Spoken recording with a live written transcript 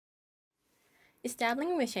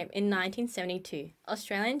Establishing in 1972,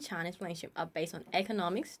 Australia and China's relationship are based on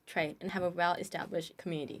economics, trade, and have a well-established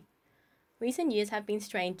community. Recent years have been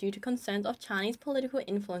strained due to concerns of Chinese political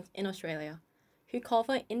influence in Australia, who call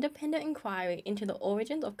for an independent inquiry into the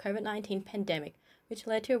origins of COVID-19 pandemic, which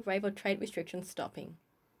led to a wave of trade restrictions stopping.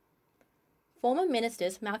 Former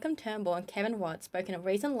ministers Malcolm Turnbull and Kevin Rudd spoke in a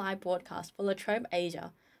recent live broadcast for La Trobe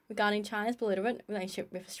Asia regarding China's belligerent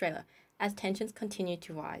relationship with Australia as tensions continue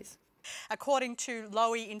to rise. According to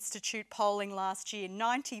Lowy Institute polling last year,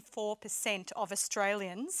 94% of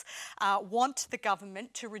Australians want the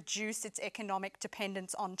government to reduce its economic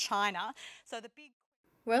dependence on China.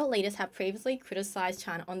 World leaders have previously criticised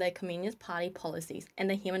China on their Communist Party policies and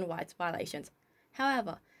their human rights violations.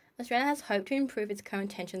 However, Australia has hoped to improve its current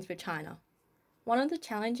tensions with China. One of the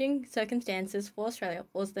challenging circumstances for Australia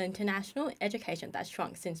was the international education that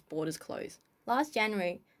shrunk since borders closed. Last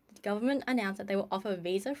January, the government announced that they will offer a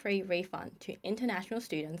visa-free refund to international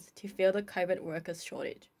students to fill the COVID workers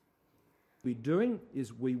shortage. What we're doing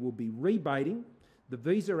is we will be rebating the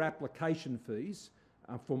visa application fees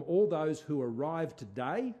from all those who arrive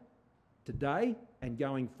today and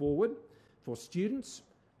going forward for students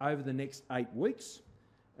over the next 8 weeks,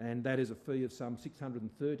 and that is a fee of some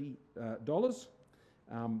 $630.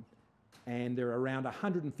 And there are around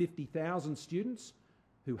 150,000 students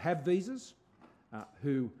who have visas,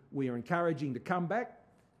 who we are encouraging to come back,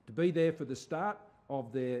 to be there for the start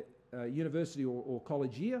of their university or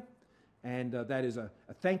college year. And that is a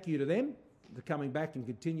thank you to them for coming back and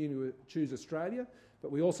continuing to choose Australia.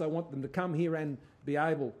 But we also want them to come here and be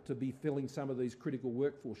able to be filling some of these critical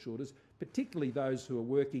workforce shortages, particularly those who are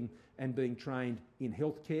working and being trained in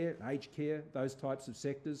healthcare, aged care, those types of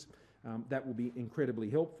sectors. That will be incredibly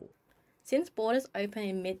helpful. Since borders opened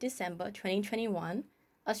in mid-December 2021,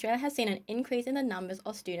 Australia has seen an increase in the numbers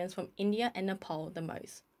of students from India and Nepal the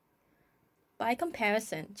most. By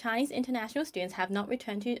comparison, Chinese international students have not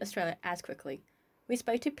returned to Australia as quickly. We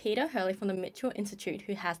spoke to Peter Hurley from the Mitchell Institute,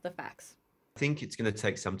 who has the facts. I think it's going to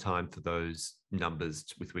take some time for those numbers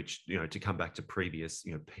with which, to come back to previous,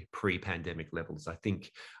 pre-pandemic levels. I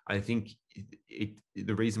think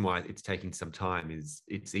the reason why it's taking some time is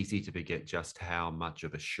it's easy to forget just how much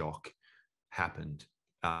of a shock happened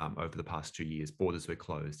over the past 2 years. Borders were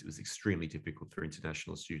closed. It was extremely difficult for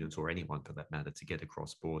international students, or anyone for that matter, to get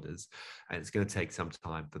across borders. And it's going to take some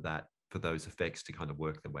time for those effects to kind of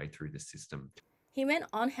work their way through the system. He went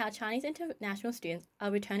on how Chinese international students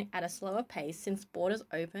are returning at a slower pace since borders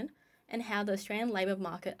open, and how the Australian labour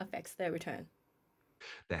market affects their return.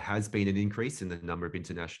 There has been an increase in the number of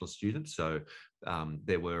international students. So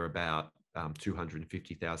there were about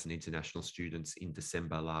 250,000 international students in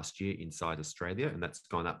December last year inside Australia, and that's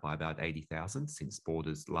gone up by about 80,000 since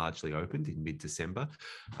borders largely opened in mid-December.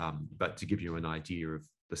 But to give you an idea of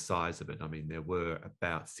the size of it, I mean, there were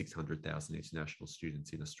about 600,000 international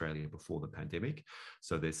students in Australia before the pandemic,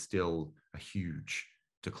 so there's still a huge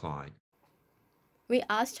decline. We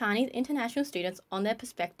asked Chinese international students on their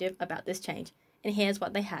perspective about this change, and here's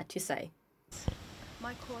what they had to say.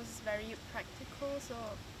 My course is very practical, so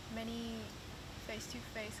many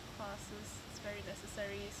face-to-face classes is very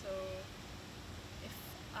necessary. So if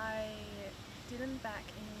I didn't back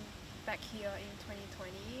here in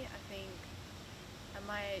 2020, I think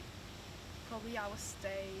I will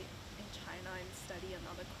stay in China and study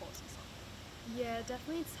another course or something. Yeah,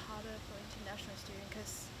 definitely it's harder for international students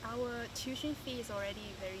because our tuition fee is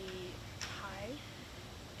already very high,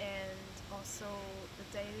 and also the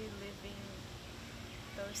daily living,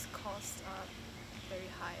 those costs are very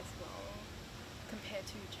high as well compared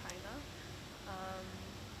to China.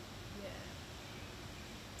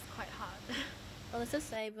 It's quite hard. Alyssa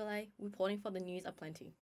Sayboualay reporting for the News APLENTY.